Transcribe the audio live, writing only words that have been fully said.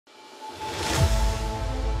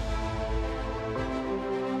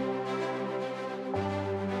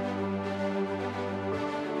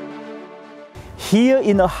Here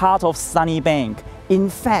in the heart of Sunnybank, in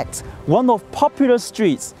fact, one of popular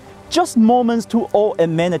streets, just moments to all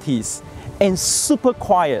amenities, and super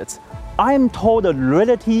quiet, I am told the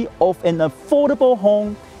reality of an affordable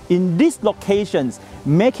home in these locations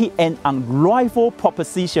make it an unrivaled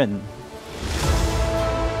proposition.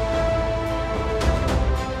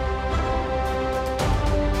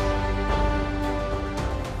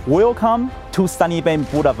 Welcome to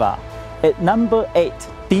Sunnybank Boulevard at number 8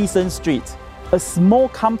 Deason Street, a small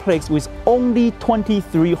complex with only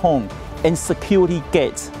 23 homes and security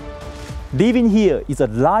gates. Living here is a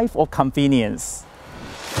life of convenience.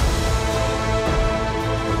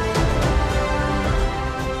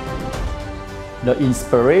 The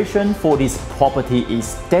inspiration for this property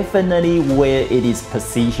is definitely where it is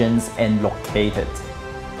positioned and located.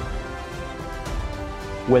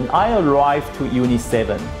 When I arrived to Unit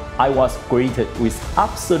 7, I was greeted with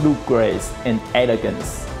absolute grace and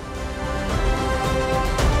elegance.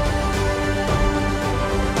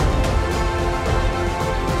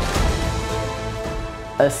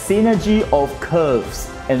 A synergy of curves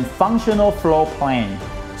and functional floor plan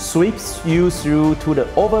sweeps you through to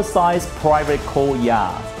the oversized private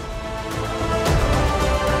courtyard.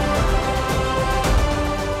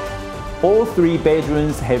 All 3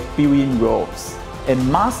 bedrooms have built-in robes,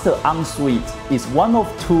 and master ensuite is one of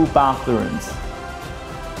 2 bathrooms.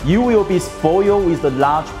 You will be spoiled with the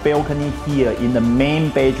large balcony here in the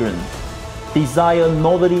main bedroom. Desired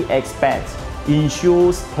northerly aspect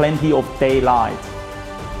ensures plenty of daylight.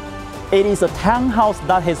 It is a townhouse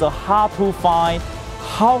that has a hard-to-find,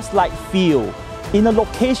 house-like feel in a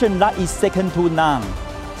location that is second to none.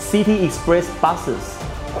 City Express buses,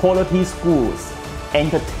 quality schools,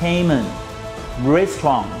 entertainment,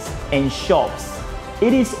 restaurants, and shops.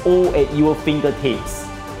 It is all at your fingertips.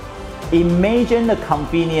 Imagine the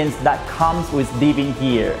convenience that comes with living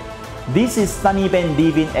here. This is Sunnybank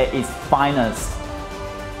living at its finest.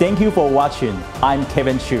 Thank you for watching. I'm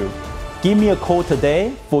Chiu. Give me a call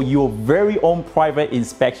today for your very own private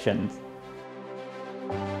inspection.